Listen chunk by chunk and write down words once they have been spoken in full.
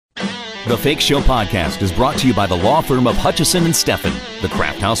The Fakeshow podcast is brought to you by the law firm of Hutchison and Steffen, the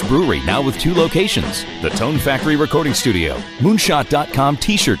Craft House Brewery, now with 2 locations, the Tone Factory Recording Studio, Moonshot.com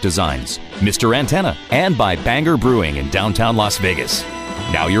T-shirt designs, Mr. Antenna, and by Banger Brewing in downtown Las Vegas.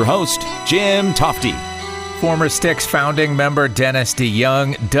 Now your host, Jim Tofte. Former Styx founding member Dennis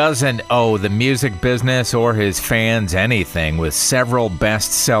DeYoung doesn't owe the music business or his fans anything, with several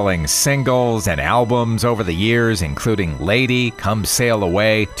best-selling singles and albums over the years, including Lady, Come Sail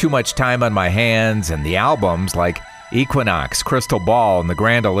Away, Too Much Time on My Hands, and the albums like Equinox, Crystal Ball, and The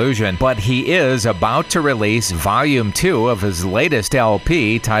Grand Illusion. But he is about to release Volume 2 of his latest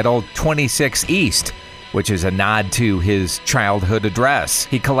LP titled 26 East, which is a nod to his childhood address.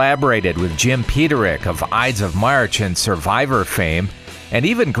 He collaborated with Jim Tofte of Ides of March and Survivor fame, and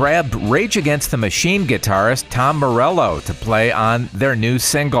even grabbed Rage Against the Machine guitarist Tom Morello to play on their new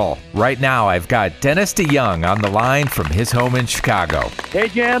single. Right now, I've got Dennis DeYoung on the line from his home in Chicago. Hey,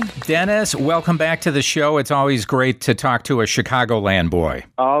 Jim. Dennis, welcome back to the show. It's always great to talk to a Chicagoland boy.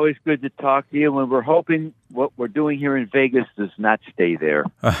 Always good to talk to you, and we're hoping what we're doing here in Vegas does not stay there.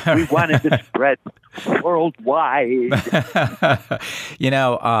 We wanted to spread worldwide.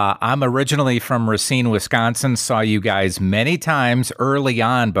 I'm originally from Racine, Wisconsin. Saw you guys many times early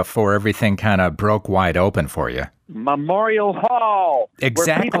on before everything kind of broke wide open for you. Memorial Hall.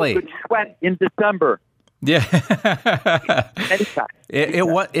 Exactly. Where people could sweat in December. Yeah.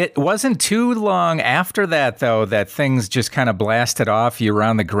 It wasn't too long after that, though, that things just kind of blasted off. You were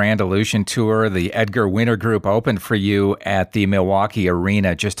on the Grand Illusion Tour. The Edgar Winter Group opened for you at the Milwaukee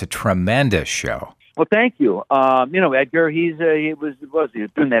Arena. Just a tremendous show. Well, thank you. Edgar, he was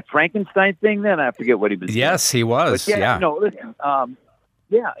doing that Frankenstein thing then? I forget what he was doing. Yes, he was. Yeah. Listen,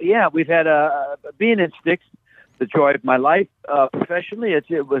 we've had being in Styx, the joy of my life professionally.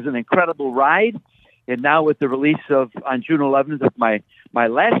 It was an incredible ride. And now with the release on June 11th of my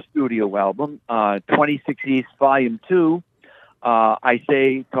last studio album, 26 East Volume 2, I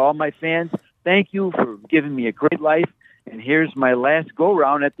say to all my fans, thank you for giving me a great life. And here's my last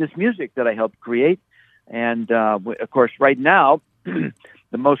go-round at this music that I helped create. And, of course, right now, the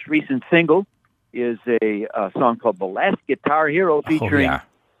most recent single is a song called The Last Guitar Hero featuring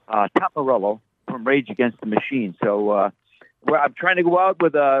Tom Morello from Rage Against the Machine. So I'm trying to go out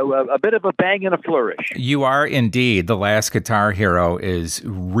with a bit of a bang and a flourish. You are indeed. The Last Guitar Hero is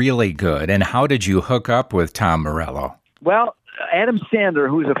really good. And how did you hook up with Tom Morello? Well, Adam Sandler,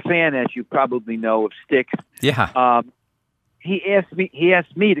 who's a fan, as you probably know, of Styx, he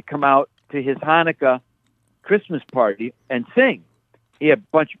asked me to come out to his Hanukkah Christmas party and sing. He had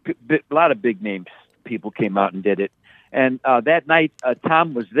a lot of big names people came out and did it. And that night,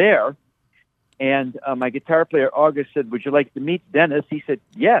 Tom was there. And my guitar player, August, said, would you like to meet Dennis? He said,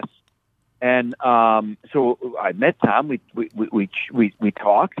 yes. And so I met Tom. We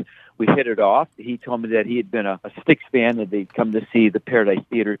talked. We hit it off. He told me that he had been a Styx fan, and they'd come to see the Paradise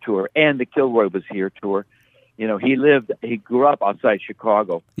Theater tour and the Kilroy Was Here tour. He grew up outside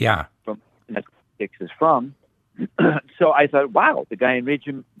Chicago. Yeah. That's where Styx is from. So I thought, wow, the guy in Rage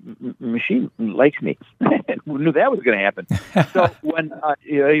Machine likes me. Who knew that was going to happen? So when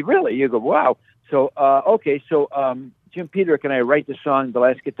you go, wow. So Jim Tofte and I write the song "The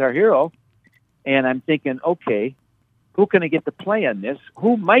Last Guitar Hero," and I'm thinking, okay, who can I get to play on this?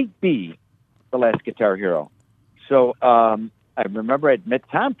 Who might be the Last Guitar Hero? So I remember I'd met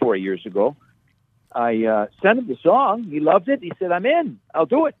Tom 4 years ago. I sent him the song. He loved it. He said, "I'm in. I'll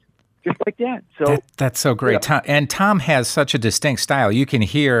do it." Just like that. So that's so great. Yeah. Tom has such a distinct style. You can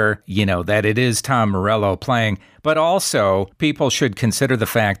hear, that it is Tom Morello playing, but also people should consider the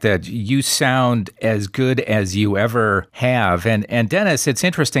fact that you sound as good as you ever have. And Dennis, it's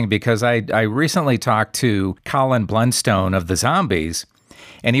interesting because I recently talked to Colin Blunstone of the Zombies,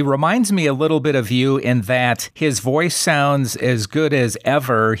 and he reminds me a little bit of you in that his voice sounds as good as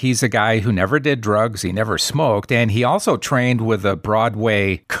ever. He's a guy who never did drugs. He never smoked. And he also trained with a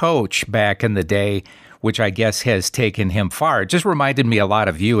Broadway coach back in the day, which I guess has taken him far. It just reminded me a lot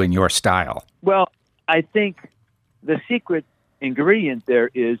of you and your style. Well, I think the secret ingredient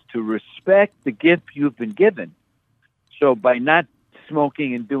there is to respect the gift you've been given. So by not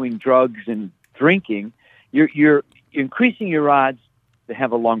smoking and doing drugs and drinking, you're increasing your odds to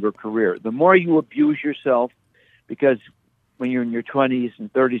have a longer career. The more you abuse yourself, because when you're in your 20s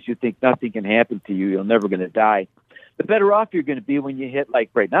and 30s, you think nothing can happen to you, you're never going to die, the better off you're going to be when you hit, like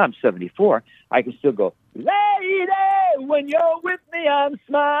right now, I'm 74, I can still go, lady, when you're with me, I'm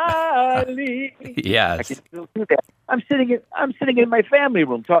smiling. Yes. I can still do that. I'm sitting in my family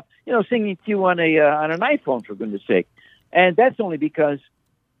room, singing to you on an iPhone, for goodness sake. And that's only because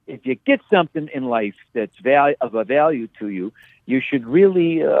if you get something in life that's of a value to you, you should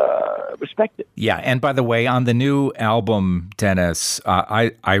really respect it. Yeah, and by the way, on the new album, Dennis,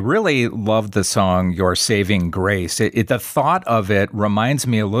 I really love the song "Your Saving Grace." The thought of it reminds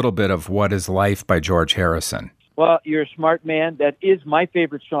me a little bit of "What Is Life" by George Harrison. Well, you're a smart man. That is my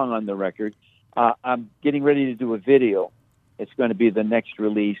favorite song on the record. I'm getting ready to do a video. It's going to be the next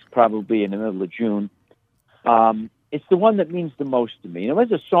release, probably in the middle of June. It's the one that means the most to me. You know,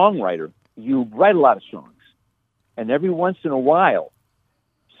 as a songwriter, you write a lot of songs. And every once in a while,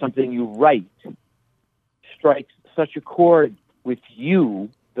 something you write strikes such a chord with you,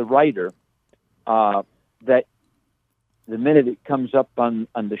 the writer, that the minute it comes up on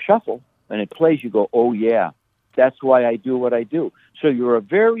the shuffle and it plays, you go, oh, yeah, that's why I do what I do. So you're a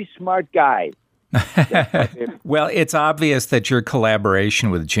very smart guy. Well, it's obvious that your collaboration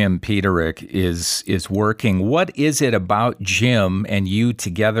with Jim Peterick is working. What is it about Jim and you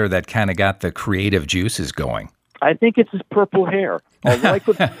together that kind of got the creative juices going? I think it's his purple hair. Although I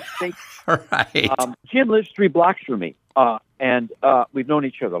couldn't think. Right. Jim lives 3 blocks from me, and we've known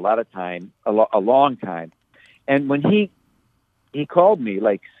each other a long time. And when he called me,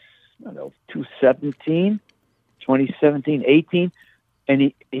 like, I don't know, 2017, 18,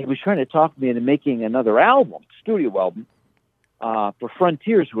 and he was trying to talk me into making another album, studio album, for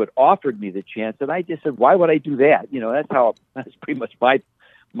Frontiers, who had offered me the chance. And I just said, why would I do that? You know, that's pretty much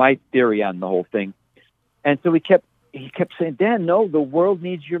my theory on the whole thing. And so he kept saying, Dan, no, the world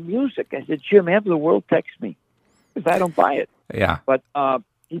needs your music. I said, Jim, have the world text me because I don't buy it. Yeah. But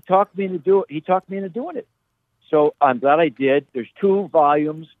he talked me into doing it. So I'm glad I did. There's 2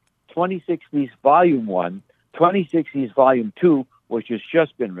 volumes, 2060s Volume 1, 2060s Volume 2, which has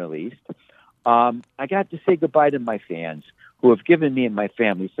just been released. I got to say goodbye to my fans who have given me and my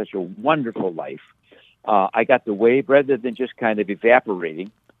family such a wonderful life. I got to wave rather than just kind of evaporating.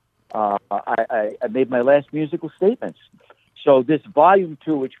 I made my last musical statements. So this Volume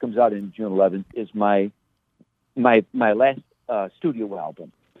 2, which comes out in June 11th, is my last studio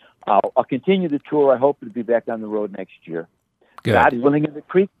album. I'll continue the tour. I hope to be back on the road next year. Good. God willing, and the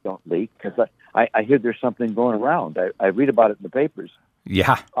creek don't leak, because I hear there's something going around. I read about it in the papers.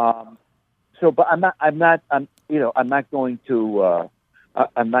 Yeah. But I'm not going to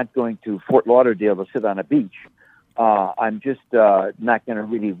Fort Lauderdale to sit on a beach. I'm just not going to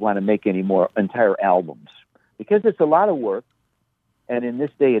really want to make any more entire albums because it's a lot of work. And in this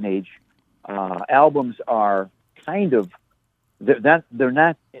day and age, albums are kind of they're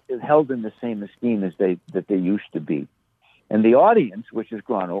not held in the same esteem as they used to be. And the audience, which has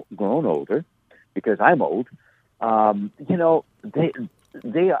grown older, because I'm old, they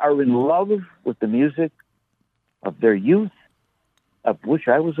are in love with the music of their youth, of which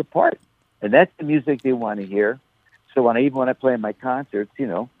I was a part, and that's the music they want to hear. So when I play in my concerts,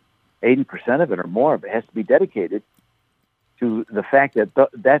 80% of it or more of it has to be dedicated to the fact that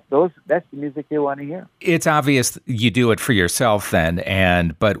that's the music they want to hear. It's obvious you do it for yourself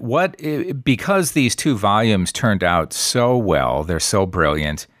then, but because these 2 volumes turned out so well, they're so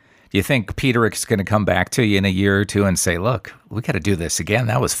brilliant, do you think Peterick's going to come back to you in a year or 2 and say, look, we got to do this again?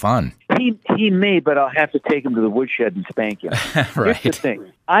 That was fun. He may, but I'll have to take him to the woodshed and spank him. Right. Here's the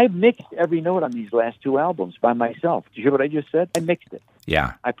thing. I mixed every note on these last 2 albums by myself. Did you hear what I just said? I mixed it.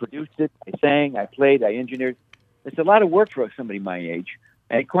 Yeah. I produced it. I sang. I played. I engineered. It's a lot of work for somebody my age.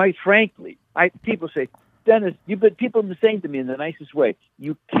 And quite frankly, people say, Dennis, people have been saying to me in the nicest way,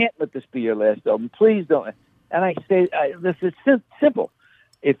 you can't let this be your last album. Please don't. And I say, this is simple.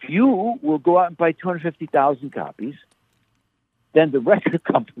 If you will go out and buy 250,000 copies, then the record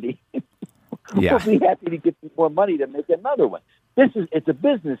company will be happy to give you more money to make another one. It's a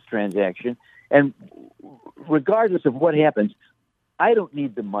business transaction. And regardless of what happens, I don't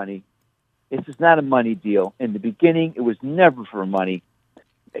need the money. This is not a money deal. In the beginning, it was never for money.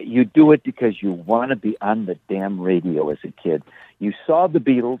 You do it because you want to be on the damn radio as a kid. You saw the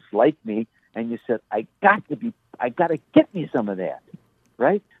Beatles, like me, and you said, I got to get me some of that,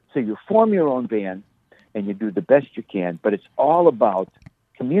 right? So you form your own band, and you do the best you can, but it's all about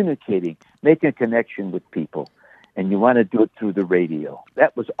communicating, making a connection with people, and you want to do it through the radio.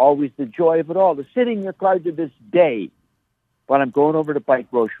 That was always the joy of it all. To sit in your car to this day, when I'm going over to buy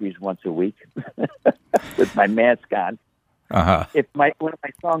groceries once a week with my mask on. Uh-huh. If one of my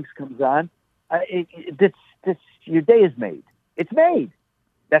songs comes on, your day is made. It's made.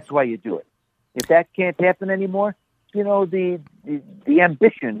 That's why you do it. If that can't happen anymore, the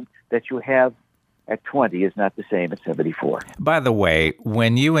ambition that you have at 20 is not the same at 74. By the way,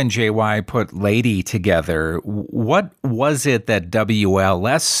 when you and JY put Lady together, what was it that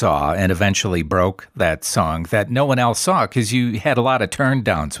WLS saw and eventually broke that song that no one else saw? Because you had a lot of turn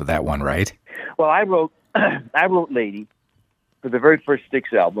downs with that one, right? Well, I wrote Lady for the very first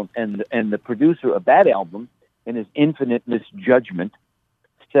Styx album, and the producer of that album, in his infinite misjudgment,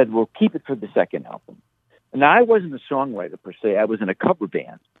 said, "We'll keep it for the second album." Now, I wasn't a songwriter per se. I was in a cover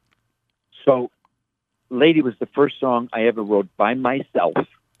band. So Lady was the first song I ever wrote by myself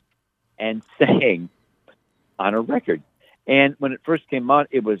and sang on a record. And when it first came out,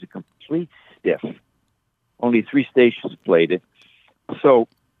 it was a complete stiff. Only 3 stations played it. So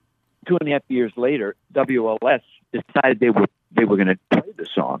 2.5 years later, WLS decided they were going to play the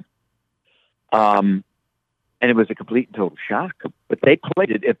song. And it was a complete and total shock. But they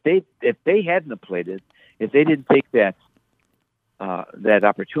played it. If they hadn't have played it, if they didn't take that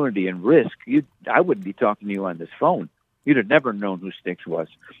opportunity and risk, I wouldn't be talking to you on this phone. You'd have never known who Styx was.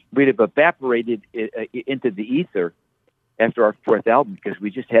 We'd have evaporated into the ether after our 4th album because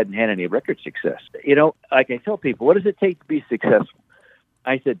we just hadn't had any record success. You know, like I tell people, what does it take to be successful?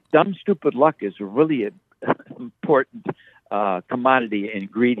 I said, dumb, stupid luck is a really important commodity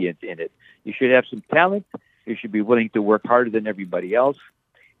ingredient in it. You should have some talent. You should be willing to work harder than everybody else.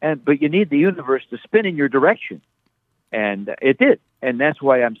 But you need the universe to spin in your direction. And it did. And that's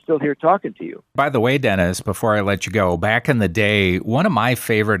why I'm still here talking to you. By the way, Dennis, before I let you go, back in the day, one of my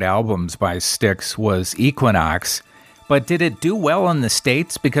favorite albums by Styx was Equinox. But did it do well in the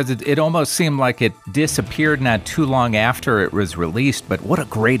States? Because it almost seemed like it disappeared not too long after it was released. But what a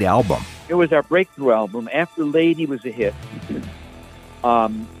great album. It was our breakthrough album. After Lady was a hit,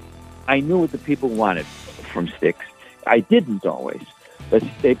 I knew what the people wanted from Styx. I didn't always. But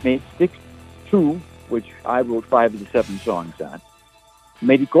they made Styx 2, which I wrote 5 of the 7 songs on,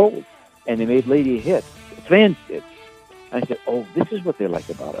 made it gold. And they made Lady a hit. The fans did. I said, oh, this is what they like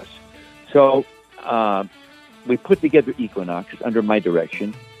about us. So we put together Equinox under my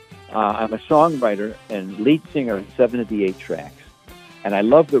direction. I'm a songwriter and lead singer on 7 of the 8 tracks. And I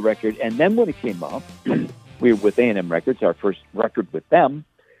love the record. And then when it came out, we were with A&M Records, our first record with them.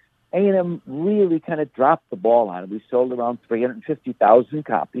 A&M really kind of dropped the ball on it. We sold around 350,000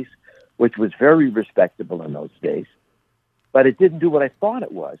 copies, which was very respectable in those days. But it didn't do what I thought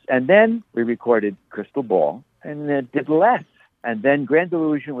it was. And then we recorded Crystal Ball, and it did less. And then Grand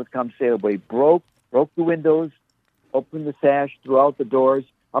Illusion with Come Sail Away broke the windows, opened the sash, threw out the doors,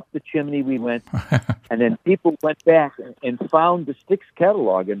 up the chimney we went. And then people went back and found the Styx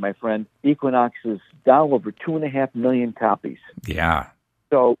catalog, and my friend, Equinox is down over 2.5 million copies. Yeah.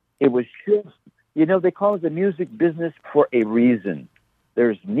 So it was just, they call it the music business for a reason.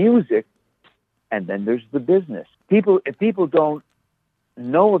 There's music, and then there's the business. If people don't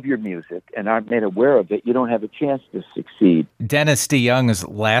know of your music and aren't made aware of it, you don't have a chance to succeed. Dennis DeYoung's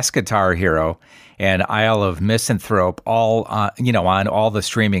Last Guitar Hero and Isle of Misanthrope, all on all the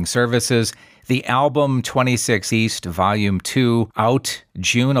streaming services. The album 26 East Volume 2 out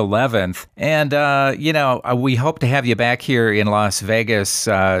June 11th. And, we hope to have you back here in Las Vegas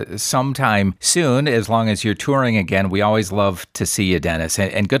sometime soon, as long as you're touring again. We always love to see you, Dennis.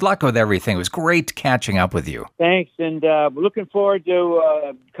 And good luck with everything. It was great catching up with you. Thanks. And we're looking forward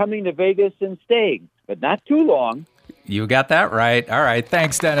to coming to Vegas and staying, but not too long. You got that right. All right.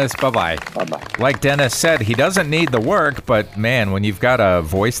 Thanks, Dennis. Bye-bye. Bye-bye. Like Dennis said, he doesn't need the work, but man, when you've got a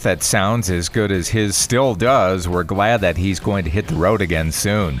voice that sounds as good as his still does, we're glad that he's going to hit the road again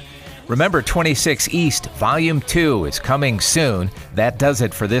soon. Remember, 26 East Volume 2 is coming soon. That does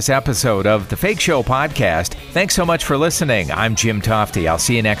it for this episode of The Fake Show podcast. Thanks so much for listening. I'm Jim Tofte. I'll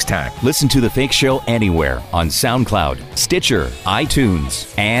see you next time. Listen to The Fake Show anywhere on SoundCloud, Stitcher,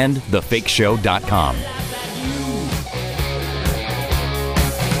 iTunes, and thefakeshow.com.